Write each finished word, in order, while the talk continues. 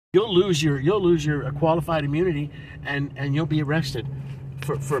you'll lose your qualified immunity, and you'll be arrested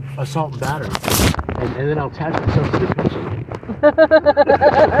for assault and battery, and then I'll attach myself to the pension.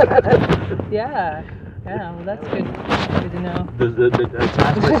 Yeah, well, that's good to know. The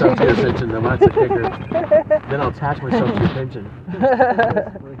attach myself to your pension, then that's the kicker. Then I'll attach myself to your pension.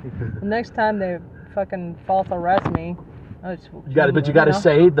 Next time they fucking false arrest me, you got to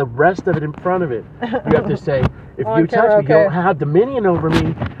say the rest of it in front of it. You have to say, if you touch me, you don't have dominion over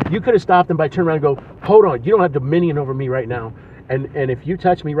me. You could have stopped them by turning around and go, hold on, you don't have dominion over me right now. And if you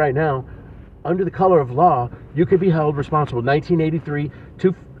touch me right now, under the color of law, you could be held responsible. 1983,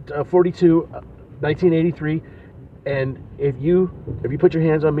 242, 1983, and if you put your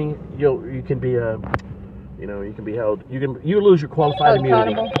hands on me, you can be you can be held. You lose your qualified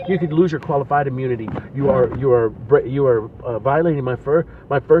immunity. You could lose your qualified immunity. You are violating my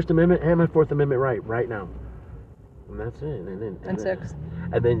First Amendment and my Fourth Amendment right now. And that's it. And six.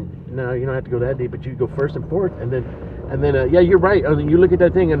 And then no, you don't have to go that deep, but you go first and fourth, and then yeah, you're right. I mean, you look at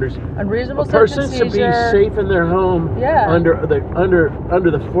that thing, and there's unreasonable a person should be safe in their home. Yeah. Under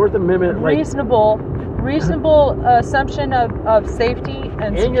the Fourth Amendment, reasonable assumption of safety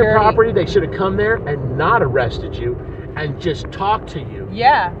and security. In your property, they should have come there and not arrested you, and just talked to you.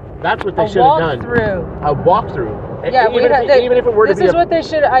 Yeah. That's what they should have done. A walkthrough. Yeah, even if it were to be. This is what they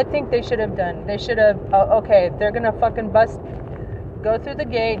should. I think they should have done. They should have. Okay, if they're gonna fucking go through the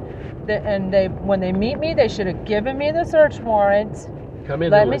gate, and when they meet me, they should have given me the search warrant. Come in.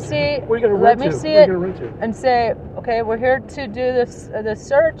 Let me see. Let me see it, and say, okay, we're here to do this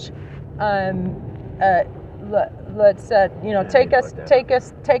search. Let's take us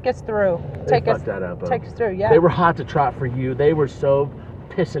through. Take us through. Yeah. They were hot to trot for you. They were so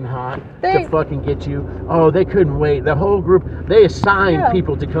pissing hot to fucking get you. Oh, they couldn't wait. The whole group, they assigned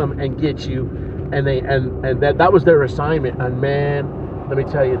people to come and get you, and that was their assignment. And man, let me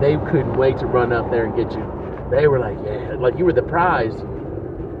tell you, they couldn't wait to run up there and get you. They were like, yeah, like you were the prize.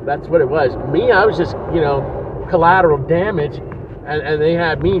 That's what it was. Me, I was just collateral damage, and they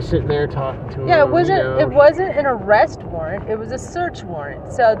had me sitting there talking to them. Yeah, it wasn't an arrest warrant. It was a search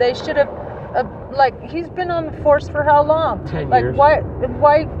warrant. So they should have. He's been on the force for how long? 10 years.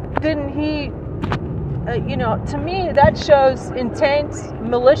 Why didn't he? To me that shows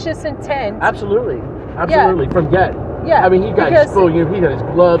malicious intent. Absolutely, from get. Yeah, I mean, he got his full. He got his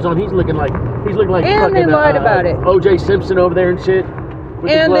gloves on. He's looking like. And fucking, they lied about it. O.J. Simpson over there and shit.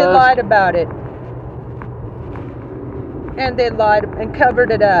 And they lied about it. And they lied and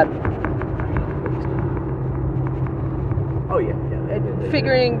covered it up. Oh yeah.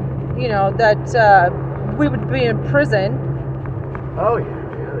 Figuring. That we would be in prison. Oh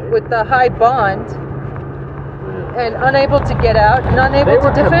yeah. With the high bond, and unable to get out, and unable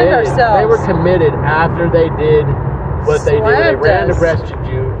to defend ourselves. They were committed after they did what they did. They ran and arrested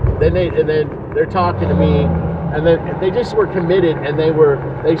you. Then they're talking to me, and then they just were committed, and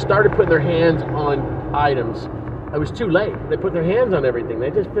they started putting their hands on items. It was too late. They put their hands on everything.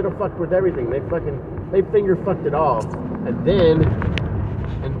 They just fiddle fucked with everything. They finger fucked it all, and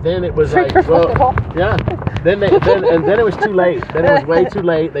then it was like, well, yeah. Then it was too late. Then it was way too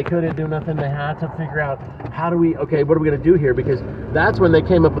late. They couldn't do nothing. They had to figure out what are we going to do here? Because that's when they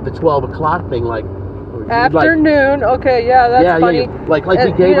came up with the 12 o'clock thing, like afternoon. Okay, yeah, that's funny. Yeah. Like we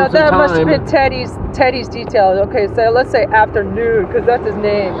gave him some that time. Must have been Teddy's detail. Okay, so let's say afternoon because that's his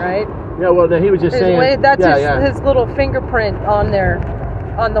name, right? Yeah. Well, no, he was just saying. That's his little fingerprint on there,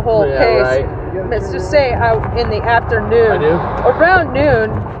 on the whole case. Right. Let's just say in the afternoon. I do. Around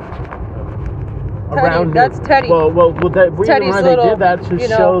noon. That's Teddy. Well, that reason why they did that to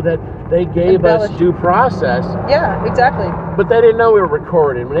show that they gave us due process. Yeah, exactly. But they didn't know we were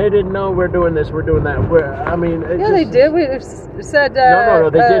recording. They didn't know we're doing this, we're doing that. They did. We said. No,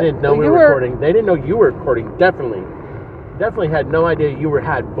 they didn't know we were recording. They didn't know you were recording. Definitely had no idea you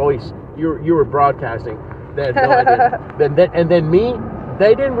had voice. You were broadcasting. They had no idea. Then me.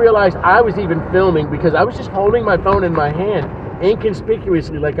 They didn't realize I was even filming because I was just holding my phone in my hand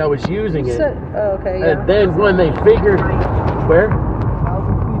inconspicuously like I was using it. Okay, yeah. And then when they figured... Where?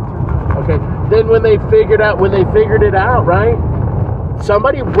 1,000 feet. Okay. Then when they figured it out, right?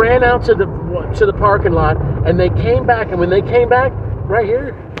 Somebody ran out to the parking lot and they came back. And when they came back, right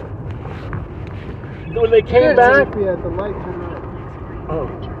here. When they came back... Yeah, the lights are not... Oh.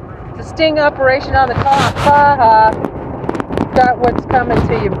 It's a sting operation on the clock. Ha ha. Got what's coming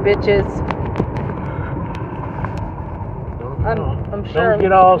to you, bitches. I'm sure. Don't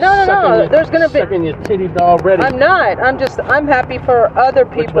get all no. There's gonna be sucking your titties already. I'm not. I'm happy for other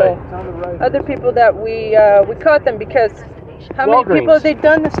people. Other people that we caught them because how many people have they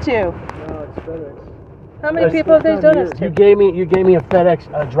done this to? No, it's FedEx. How many people have they done this to? You gave me a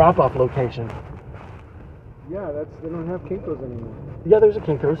FedEx drop-off location. Yeah, they don't have Kinko's anymore. Yeah, there's a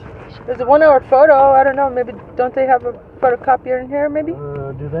Kinko's. There's a 1 hour photo. I don't know. Maybe don't they have a photocopier in here? Maybe.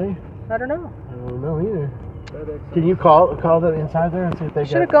 Do they? I don't know. I don't know either. Can you call them inside there and see if they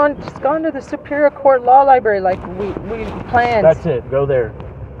should have gone to the Superior Court Law Library like we planned. That's it. Go there.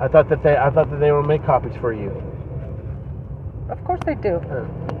 I thought that they would make copies for you. Of course they do.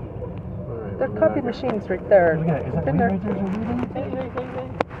 Right, Their copy machines right there. Is that weed right there?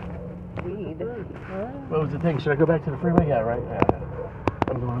 Weed. What was the thing? Should I go back to the freeway? Yeah, right. Yeah.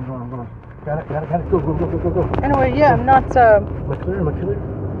 I'm going. Got it. Go. Anyway, yeah, I'm not. Am I clear?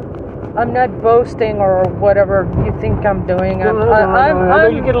 I'm not boasting or whatever you think I'm doing. No, I know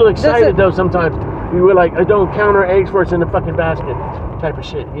you get a little excited though sometimes. You were like, I don't count our eggs for it's in the fucking basket type of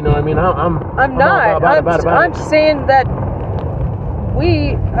shit. You know what I mean? I'm not. I'm saying that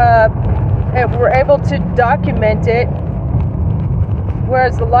we were able to document it,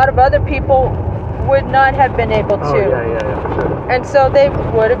 whereas a lot of other people would not have been able to. Oh, yeah, for sure. And so they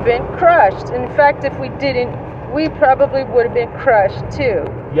would have been crushed. In fact, if we didn't, we probably would have been crushed too.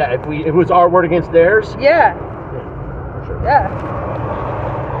 Yeah, if it was our word against theirs. Yeah. For sure. Yeah.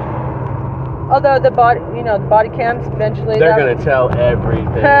 Although the body cams eventually. They're gonna tell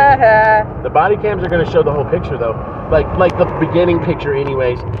everything. The body cams are gonna show the whole picture though, like the beginning picture,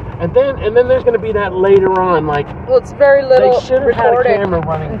 anyways. And then there's gonna be that later on, like. Well, it's very little. They should have had a camera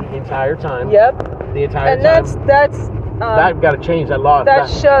running the entire time. Yep. The entire time. And that's. That got to change that law. That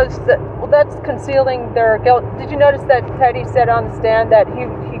shows that. Well, that's concealing their guilt. Did you notice that Teddy said on the stand that he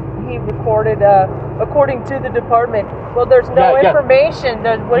recorded, according to the department? Well, there's no information.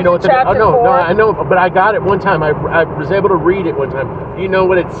 What is it, chapter 4? No, I know, but I got it one time. I was able to read it one time. Do you know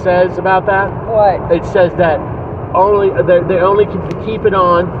what it says about that? What? It says that they only can keep it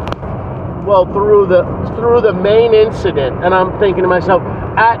on, well, through the main incident. And I'm thinking to myself,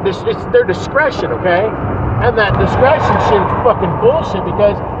 it's their discretion, okay? And that discretion shit is fucking bullshit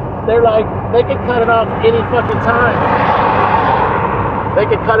because they're like, they could cut it off any fucking time. They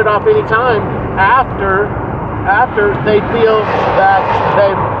could cut it off any time after they feel that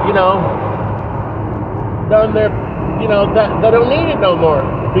they've, done their, that they don't need it no more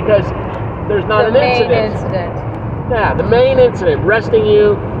because there's not an incident. Yeah, the main incident, arresting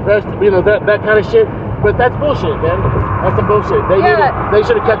you, that kind of shit. But that's bullshit, man. That's some bullshit. They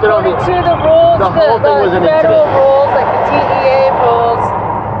should have kept it on the. To the rules, the whole thing was an federal incident. rules, like the TEA rules.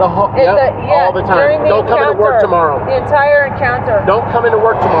 All the time. Don't come into work tomorrow. The entire encounter. Don't come into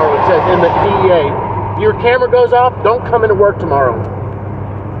work tomorrow. It says in the DEA. Your camera goes off. Don't come into work tomorrow.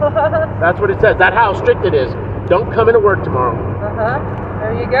 That's what it says. That's how strict it is. Don't come into work tomorrow.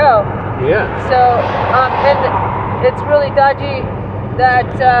 There you go. Yeah. So, and it's really dodgy that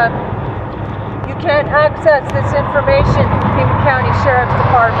you can't access this information from Pima County Sheriff's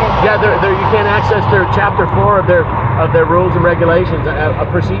Department. Yeah, you can't access their Chapter 4 of their rules and regulations,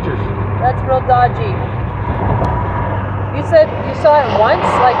 procedures. That's real dodgy. You said you saw it once,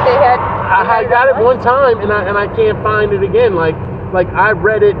 like they had. I got it one time, and I can't find it again. Like I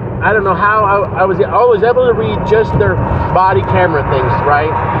read it. I don't know how I was able to read just their body camera things,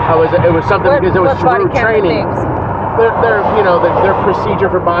 right? It was something because it was through training. Their procedure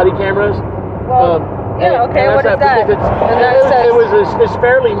for body cameras. Well, okay. What is that? It's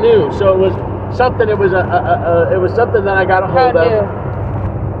fairly new, so it was something. It was something that I got a hold of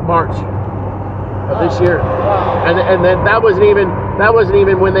March of this year, wow. and then that wasn't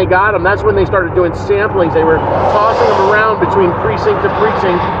even when they got them. That's when they started doing samplings. They were tossing them around between precinct to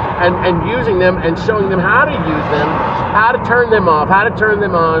precinct and using them and showing them how to use them, how to turn them off, how to turn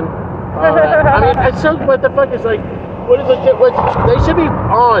them on. I mean, it's so what the fuck is like. They should be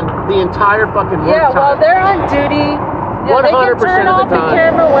on the entire fucking work time. Yeah, well, they're on duty. Yeah, 100% they can turn off the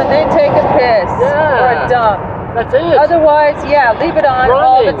camera when they take a piss or a dump. That's it. Otherwise, leave it on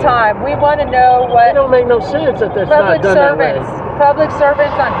all the time. We want to know what. It don't make no sense that that's not done that way. Public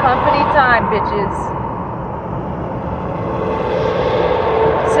servants on company time, bitches.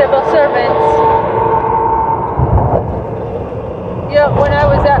 Civil servants.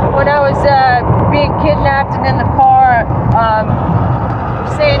 When I was being kidnapped and in the car,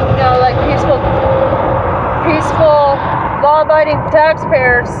 saying like peaceful, law-abiding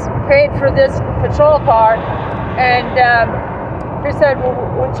taxpayers paid for this patrol car, and they said, "Well,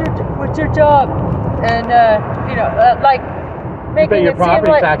 what's your job?" And like making it seem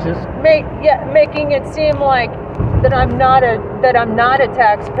like taxes. Making it seem like that I'm not a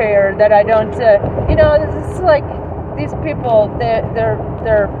taxpayer, that I don't. This is like. These people, their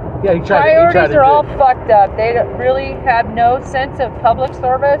priorities are all fucked up. They really have no sense of public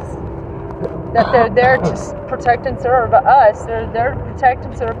service. that they're there to protect and serve us. They're there to protect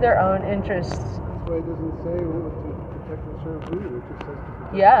and serve their own interests. That's why it doesn't say to protect and serve who. It just says to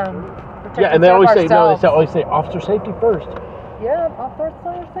protect Yeah. Yeah, and they always say, no, they always say officer safety first. Yeah,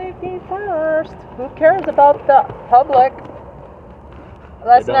 officer safety first. Who cares about the public?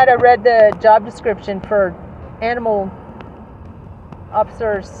 Last night I read the job description for animal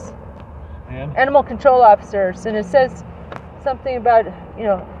officers, animal control officers, and it says something about, you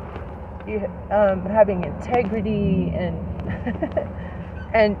know, having integrity and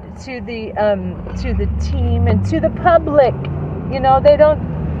and to the team and to the public. You know, they don't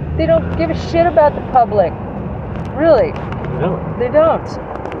give a shit about the public. Really. No. They don't.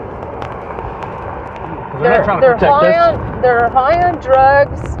 They're high on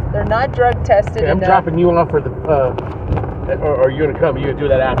drugs. They're not drug tested. Okay, I'm dropping you off for the or are you gonna come? You gonna do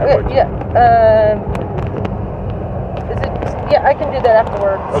that afterwards? Yeah. Yeah, I can do that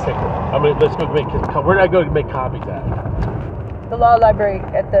afterwards. Okay, cool. Let's go make. Where did I go to make copies at? The law library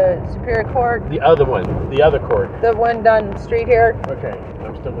at the Superior Court. The other one, the other court. The one down the street here. Okay,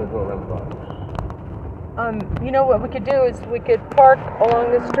 I'm still gonna go around the block. You know what we could do is we could park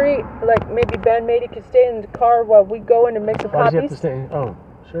along the street. Like maybe Ben Mady could stay in the car while we go in and make some Why copies. does he have to stay? Oh,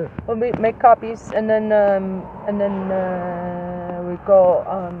 sure. We'll make copies and then we go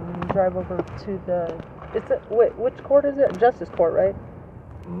drive over to the. Which court is it? Justice Court, right?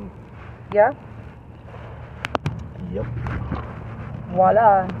 Mm-hmm. Yeah? Yep.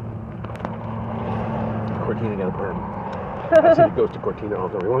 Voila. Cortina got a perm. I said he goes to Cortina all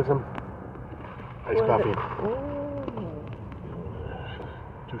the time. You want some? Iced coffee.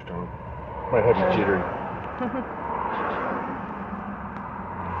 Too strong. My head's jittery.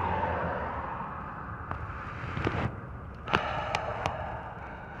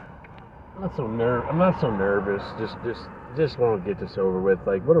 I'm not so nervous. Just want to get this over with.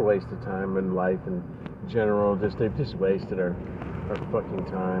 Like, what a waste of time in life in general. They've just wasted our fucking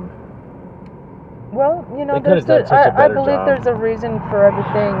time. Well, you know, I believe job. There's a reason for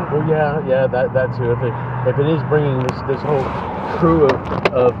everything. Well, yeah, that too. If it is bringing this whole crew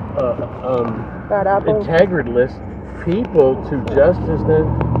of integritless people to justice,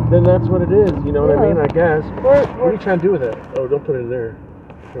 then that's what it is. You know what I mean? I guess. What are you trying to do with that? Oh, don't put it in there.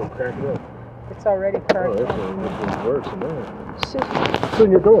 Don't crack it up. It's already cracked. Oh, it's worse than that. It's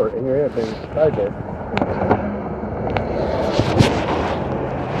in your door, in your head, side door.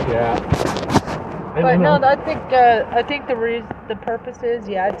 Yeah. But no, I think the purpose is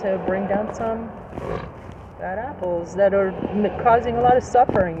to bring down some bad apples that are causing a lot of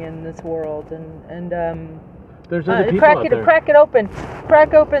suffering in this world, and there's other people out there. Crack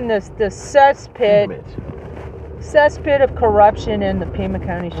open this cesspit of corruption in the Pima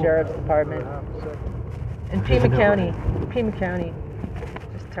County Sheriff's Department. In Pima County,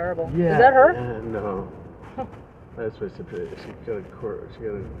 just terrible. Yeah. Is that her? No. That's what she got a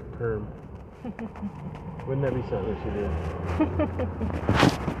perm. Wouldn't that be something she did?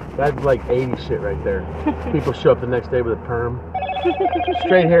 That's like 80s shit right there. People show up the next day with a perm.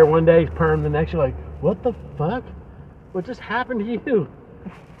 Straight hair one day, perm the next. You're like, what the fuck? What just happened to you?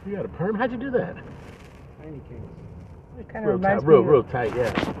 You got a perm? How'd you do that? Tiny kinks. It kind of reminds me real tight,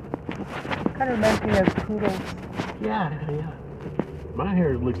 yeah. Kind of reminds me of poodles. Yeah. My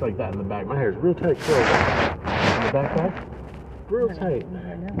hair looks like that in the back. My hair is real tight curled in the back. Real tight.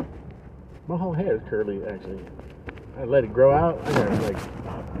 I know. My whole hair is curly, actually. I let it grow out. I got like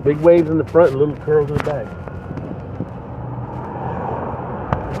big waves in the front and little curls in the back.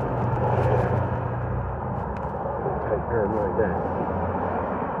 Tight perm like that.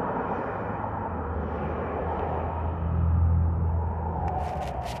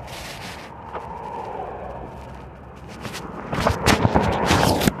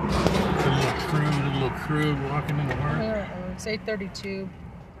 Crew walking into work. It's 8:32.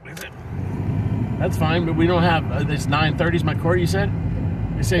 Is it? That's fine, but we don't have. It's 9:30 is my court. You said.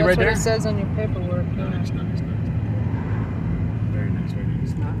 You say right there. That's what it says on your paperwork. Nice. Very nice. It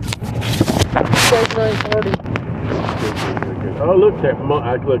says 9:40. Oh, look there.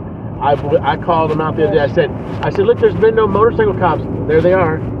 I called them out the other day. I said, look, there's been no motorcycle cops. There they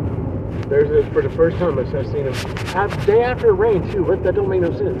are. There's for the first time I've seen them. Day after it rained too. That don't make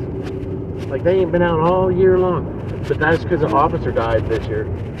no sense. Like, they ain't been out all year long. But that's because an officer died this year.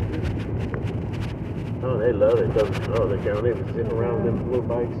 Oh, they love it. Oh, they're going in and sitting around with them little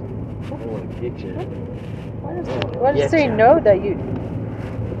bikes. I want to get you. Why does it say no that you...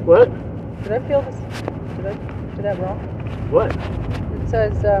 What? Did I feel this... Did I do that wrong? What? It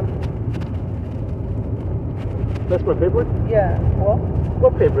says, That's my paperwork? Yeah, well...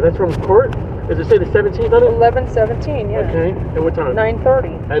 What paper? That's from court? Does it say the 17th on it? 11/17, yeah. Okay. And what time?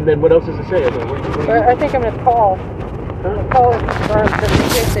 9:30. And then what else does it say? I think I'm gonna call. I'm gonna call it confirm just in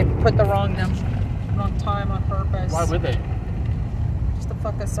case they put the wrong time on purpose. Why would they? Just to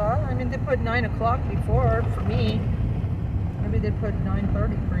fuck us up. I mean, they put 9 o'clock before for me. Maybe they put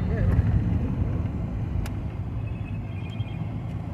 9:30 for you.